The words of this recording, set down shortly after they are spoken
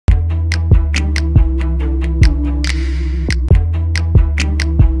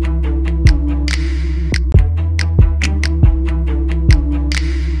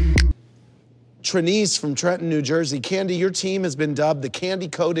Trinice from Trenton, New Jersey. Kandi, your team has been dubbed the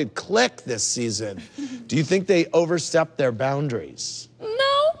candy-coated clique this season. Do you think they overstepped their boundaries?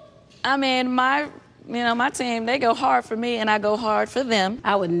 No. I mean, my team, they go hard for me and I go hard for them.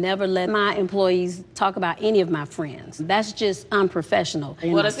 I would never let my employees talk about any of my friends. That's just unprofessional.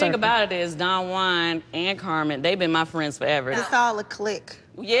 Well, the thing about it is Don Juan and Carmen, they've been my friends forever. It's all a clique.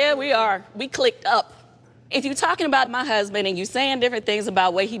 Yeah, we are. We clicked up. If you're talking about my husband and you're saying different things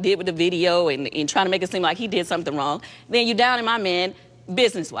about what he did with the video and trying to make it seem like he did something wrong, then you're down in my man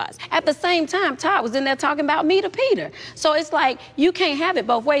business-wise. At the same time, Todd was in there talking about me to Peter. So it's like, you can't have it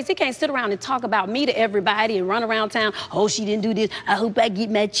both ways. He can't sit around and talk about me to everybody and run around town, oh, she didn't do this, I hope I get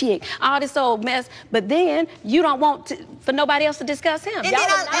my check, all this old mess. But then you don't want for nobody else to discuss him. And then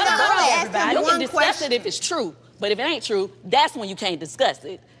I asked him one discuss question. It if it's true. But if it ain't true, that's when you can't discuss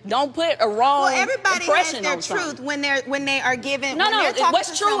it. Don't put a wrong impression on something. Everybody has their truth when they are given. No,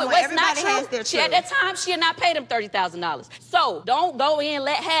 what's true and what's not true. Has their truth. At that time, she had not paid him $30,000. So don't go in,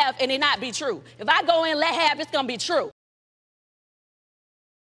 let half, and it not be true. If I go in, let half, it's gonna be true.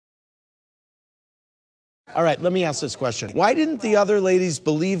 All right, let me ask this question. Why didn't the other ladies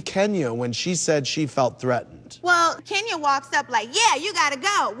believe Kenya when she said she felt threatened? Well, Kenya walks up like, yeah, you gotta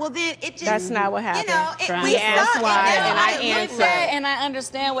go. Well, then it just... That's not what happened. You know, we asked why, and I answered. And I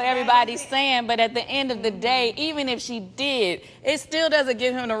understand what everybody's saying, but at the end of the day, even if she did, it still doesn't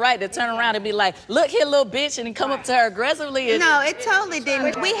give him the right to turn around and be like, look here, little bitch, and come up to her aggressively. No, it totally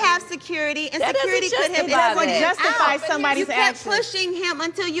didn't. We have security, and security could have... It doesn't justify somebody's You actions. kept pushing him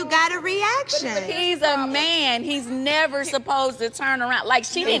until you got a reaction. He's a man. He's never supposed to turn around. Like,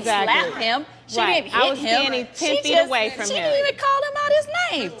 she didn't slap him. She didn't hit him. I was standing 10 feet away from him. She didn't even call him out his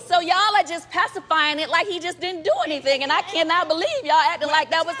name. So y'all are just pacifying it like he just didn't do anything, and I cannot believe y'all acting like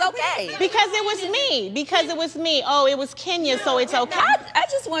that was okay. Because it was me. Because it was me. Oh, it was Kenya, so it's okay. I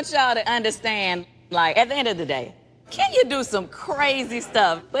just want y'all to understand, like, at the end of the day, Kenya do some crazy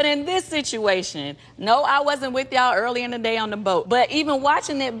stuff. But in this situation, no, I wasn't with y'all early in the day on the boat. But even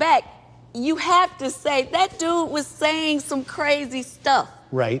watching it back, you have to say that dude was saying some crazy stuff.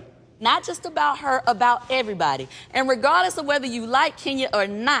 Right. Not just about her, about everybody. And regardless of whether you like Kenya or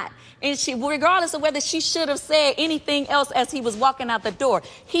not, and regardless of whether she should have said anything else as he was walking out the door,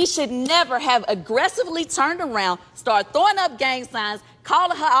 he should never have aggressively turned around, start throwing up gang signs,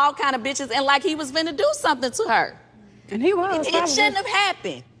 calling her all kind of bitches, and like he was finna do something to her. And he was. It shouldn't have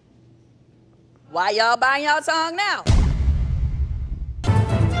happened. Why y'all biting y'all tongue now?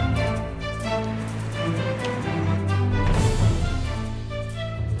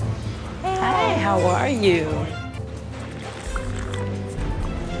 Hey, how are you?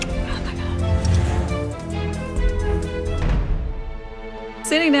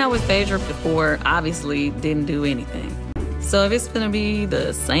 Sitting down with Phaedra before obviously didn't do anything. So if it's gonna be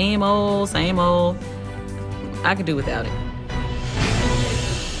the same old, I could do without it.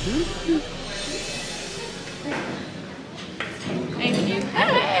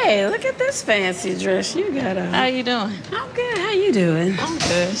 Hey, look at this fancy dress you got on. How you doing? I'm good. How you doing? I'm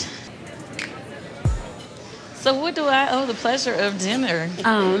good. So what do I owe the pleasure of dinner?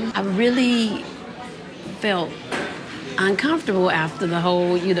 I really felt uncomfortable after the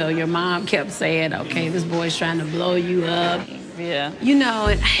whole, your mom kept saying, okay, this boy's trying to blow you up. Yeah.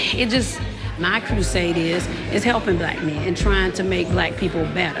 It just, my crusade is helping black men and trying to make black people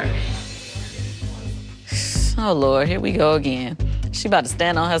better. Oh, Lord, here we go again. She about to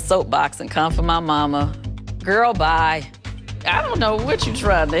stand on her soapbox and come for my mama. Girl, bye. I don't know what you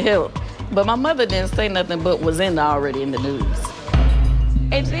trying to help. But my mother didn't say nothing but was already in the news.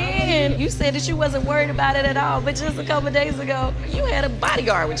 And then you said that you wasn't worried about it at all, but just a couple of days ago, you had a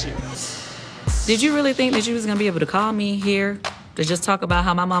bodyguard with you. Did you really think that you was gonna be able to call me here to just talk about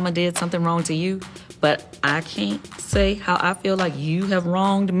how my mama did something wrong to you, but I can't say how I feel like you have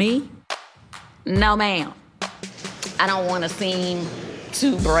wronged me? No, ma'am. I don't wanna seem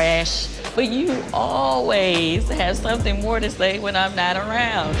too brash, but you always have something more to say when I'm not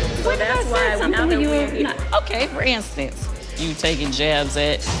around. What did I say? Something when you were not... Okay, for instance, you taking jabs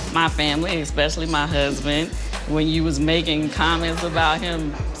at my family, especially my husband, when you was making comments about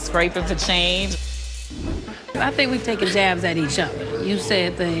him scraping for change. I think we've taken jabs at each other. You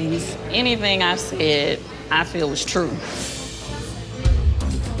said things. Anything I said, I feel was true.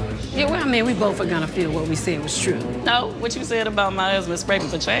 Yeah, well, I mean, we both are gonna feel what we said was true. No, what you said about my husband scraping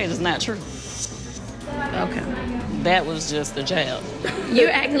for change is not true. Okay. That was just a jab.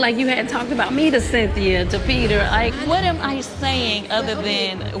 You're acting like you had talked about me to Cynthia, to Peter. Like, what am I saying other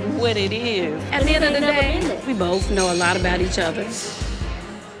than what it is? At the end of the day, we both know a lot about each other.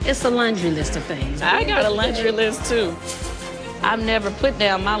 It's a laundry list of things. I got a laundry list too. I've never put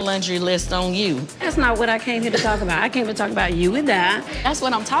down my laundry list on you. That's not what I came here to talk about. I came to talk about you and I. That's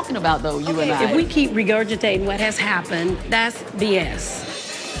what I'm talking about, though, you and I. If we keep regurgitating what has happened, that's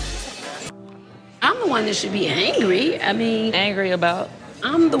BS. I'm the one that should be angry. I mean... Angry about?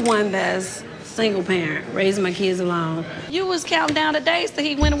 I'm the one that's single parent, raising my kids alone. You was counting down the days till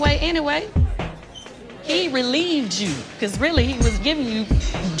he went away anyway. He relieved you, because really he was giving you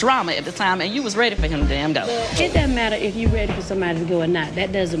drama at the time, and you was ready for him to damn go. It doesn't matter if you're ready for somebody to go or not.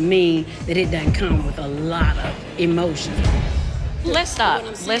 That doesn't mean that it doesn't come with a lot of emotion. Let's stop.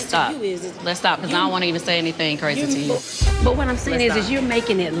 Let's stop. Let's stop, because I don't want to even say anything crazy to you. But what I'm saying is you're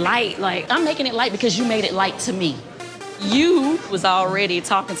making it light. Like, I'm making it light because you made it light to me. You was already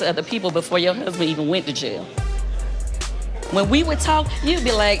talking to other people before your husband even went to jail. When we would talk, you'd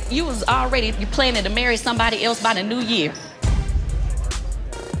be like, you planning to marry somebody else by the new year.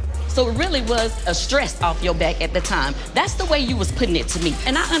 So it really was a stress off your back at the time. That's the way you was putting it to me.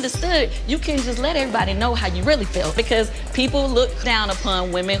 And I understood you can't just let everybody know how you really feel, because people look down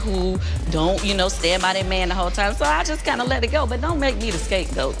upon women who don't, stand by their man the whole time. So I just kind of let it go, but don't make me the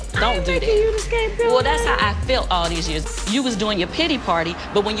scapegoat. Don't do that. You the scapegoat. Well, that's how I felt all these years. You was doing your pity party,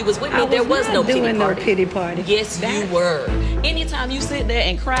 but when you was with me, there was no pity party. No pity party. Yes, you were. Anytime you sit there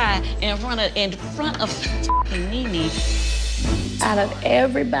and cry in front of Nene. Out of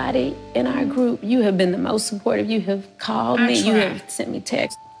everybody in our group, you have been the most supportive. You have called me. You have sent me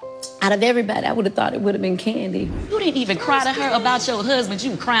texts. Out of everybody, I would have thought it would have been Kandi. You didn't even cry to her about your husband.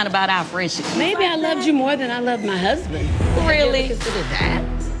 You were crying about our friendship. Maybe I loved you more than I loved my husband. Really? Consider that.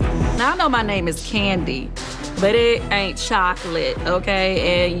 Now, I know my name is Kandi, but it ain't chocolate,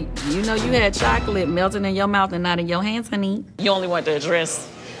 okay? And you had chocolate melting in your mouth and not in your hands, honey. You only want to address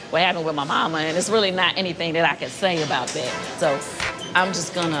what happened with my mama, and it's really not anything that I can say about that. So I'm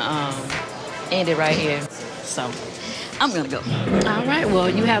just gonna end it right here. So I'm gonna go. All right, well,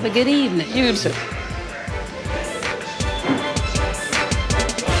 you have a good evening. You too.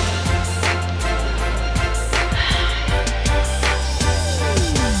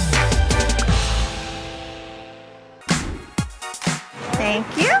 Thank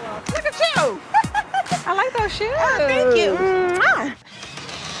you. Look at you. I like those shoes. Oh, thank you. Mwah.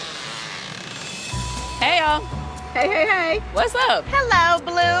 Hey, y'all. Hey. What's up? Hello,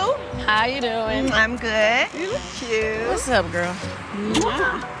 Blue. How you doing? I'm good. You look cute. What's up, girl?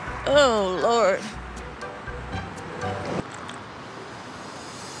 Mwah. Oh, Lord.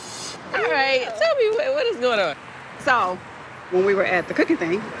 All right, tell me what is going on. So, when we were at the cooking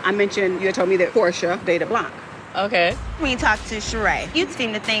thing, I mentioned you had told me that Porsha dated Blanc. Okay. When you talked to Sheree, you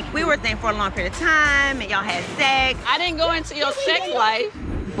seem to think we were thinking for a long period of time and y'all had sex. I didn't go into your sex life.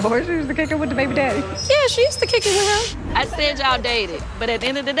 Porsha used to kick it with the baby daddy. Yeah, she used to kick it with him. I said y'all dated, but at the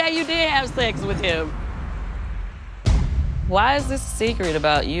end of the day, you did have sex with him. Why is this a secret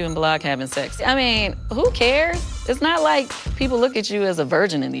about you and Block having sex? I mean, who cares? It's not like people look at you as a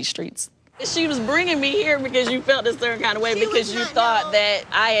virgin in these streets. She was bringing me here because you felt a certain kind of way because you thought that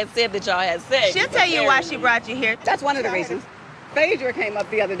I had said that y'all had sex. She'll tell you why she brought you here. That's one of the reasons. Phaedra came up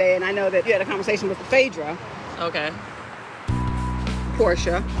the other day, and I know that you had a conversation with Phaedra. Okay.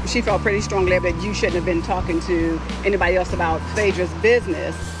 Porsha, she felt pretty strongly that you shouldn't have been talking to anybody else about Phaedra's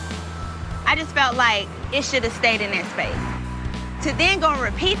business. I just felt like it should have stayed in that space. To then go and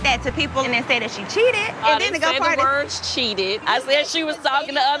repeat that to people and then say that she cheated, and then to go part the words cheated. I said she was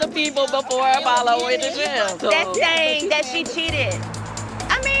talking to other people before Apollo went to jail. So. That's saying that she cheated.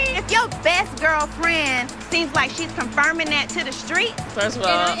 I mean, if your best girlfriend seems like she's confirming that to the street. First of all,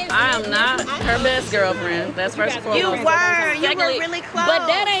 I am not her best girlfriend. That's first and foremost. You were really close. But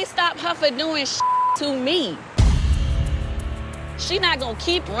that ain't stopped her from doing to me. She not gonna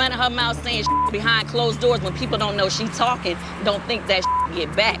keep running her mouth saying behind closed doors when people don't know she talking, don't think that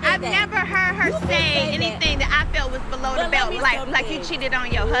get back. I've never heard her say anything that I felt was below the belt, like you cheated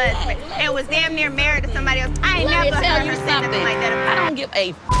on your husband and was damn near married to somebody else. I ain't never heard her say nothing like that. I don't give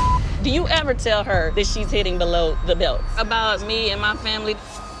a Do you ever tell her that she's hitting below the belt? About me and my family?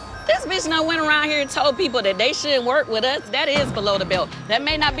 This bitch now went around here and told people that they shouldn't work with us. That is below the belt. That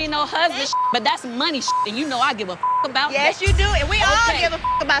may not be no husband but that's money and you know I give a about that. Yes, you do, and we all give a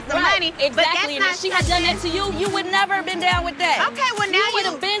about some money. Exactly, and if she had done that to you, you would never have been down with that. Okay, well now you would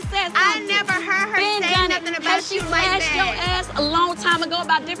have been said something. I never heard her say nothing about you like that. Had she flashed your ass a long time ago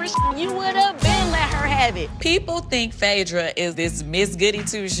about different you would have been let her have it. People think Phaedra is this Miss Goody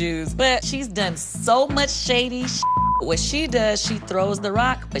Two-Shoes, but she's done so much shady What she does, she throws the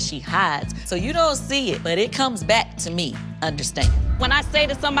rock, but she hides. So you don't see it, but it comes back to me. Understand? When I say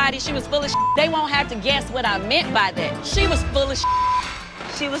to somebody she was full of they won't have to guess what I meant by that. She was full of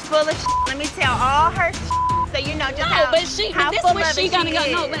She was full of Let me tell all her so you know just No, how, but this full what of she it gotta she go.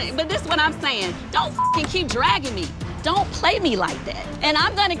 is. No, but this is what I'm saying. Don't fucking keep dragging me. Don't play me like that. And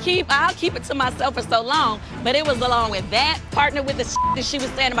I'll keep it to myself for so long. But it was along with that, partnered with the shit that she was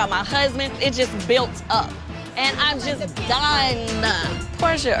saying about my husband, it just built up. And I'm just done.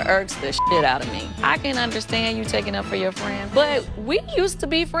 Porsha irks the shit out of me. I can understand you taking up for your friend, but we used to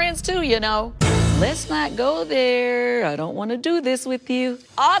be friends too, you know. Let's not go there. I don't want to do this with you.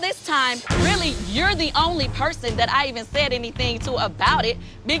 All this time, really, you're the only person that I even said anything to about it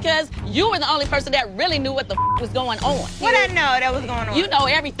because you were the only person that really knew what the was going on. What I know that was going on? You know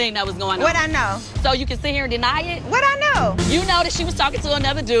everything that was going on. What I know? So you can sit here and deny it? What I know? You know that she was talking to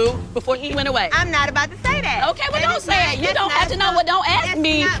another dude before he went away. I'm not about to say that. Okay, well, don't say it. You don't have to know what. Don't ask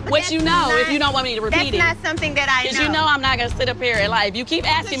me what you know if you don't want me to repeat it. That's not something that I know. Because you know I'm not going to sit up here and if you keep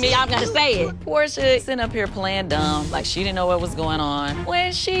asking me, I'm going to say it. Porsha sitting up here playing dumb, like she didn't know what was going on.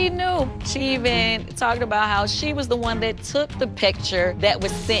 When she knew. She even talked about how she was the one that took the picture that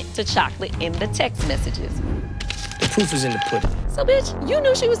was sent to Chocolate in the text messages. The proof is in the pudding. So, bitch, you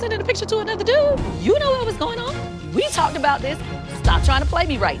knew she was sending the picture to another dude. You know what was going on. We talked about this. Stop trying to play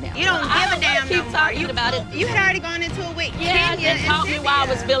me right now. You don't give a damn keep no talking more. about it. You had already gone into it with Yeah, Kenya they caught me and while I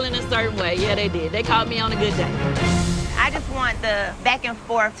was Cynthia. feeling a certain way. Yeah, they did. They caught me on a good day. I just want the back and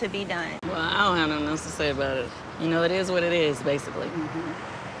forth to be done. Well, I don't have nothing else to say about it. You know, it is what it is, basically.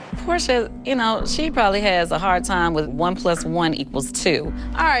 Porsha, you know, she probably has a hard time with 1 + 1 = 2.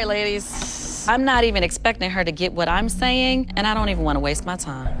 All right, ladies. I'm not even expecting her to get what I'm saying, and I don't even want to waste my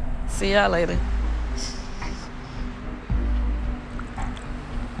time. See y'all later.